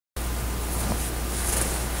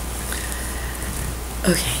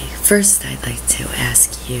Okay, first I'd like to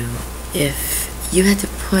ask you if you had to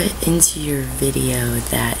put into your video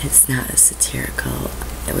that it's not satirical,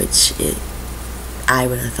 which I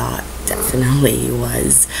would have thought definitely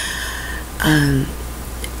was,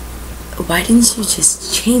 why didn't you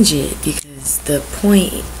just change it? Because the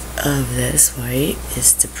point of this, right,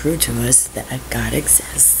 is to prove to us that God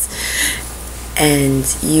exists. And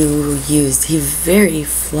you used a very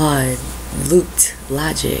flawed, looped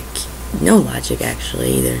logic. No logic,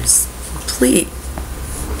 actually. There's complete,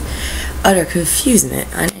 utter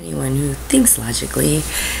confusement on anyone who thinks logically.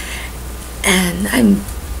 And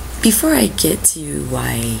before I get to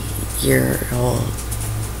why your whole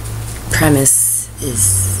premise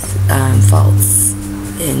is false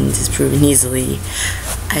and disproven easily,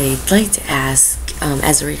 I'd like to ask,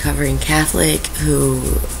 as a recovering Catholic who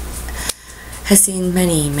has seen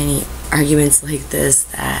many arguments like this,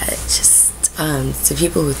 that just to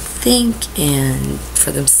people who think and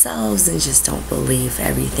for themselves and just don't believe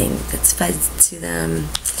everything that's fed to them,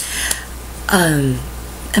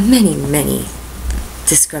 many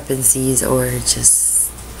discrepancies, or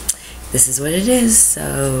just this is what it is,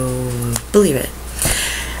 so believe it.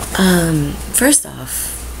 First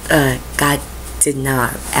off, God did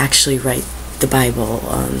not actually write the Bible,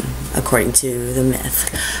 according to the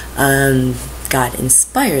myth. God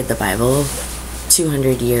inspired the Bible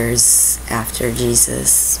 200 years after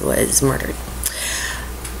Jesus was murdered.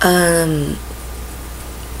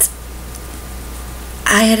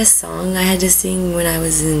 I had a song I had to sing when I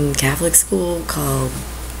was in Catholic school called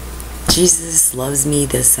Jesus Loves Me,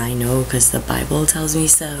 This I Know, because the Bible tells me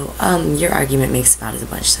so. Your argument makes about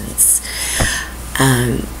as much sense.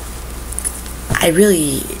 I'm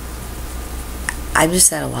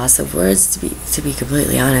just at a loss of words, to be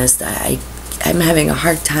completely honest. I'm having a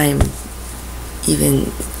hard time even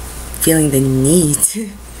feeling the need.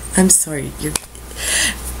 I'm sorry.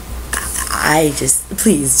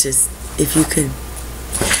 Please, if you could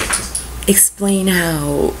explain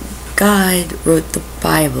how God wrote the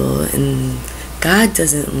Bible, and God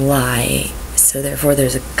doesn't lie, so therefore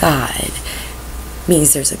there's a God,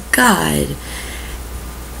 means there's a God.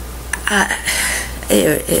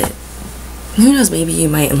 Who knows, maybe you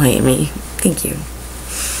might enlighten me. Thank you.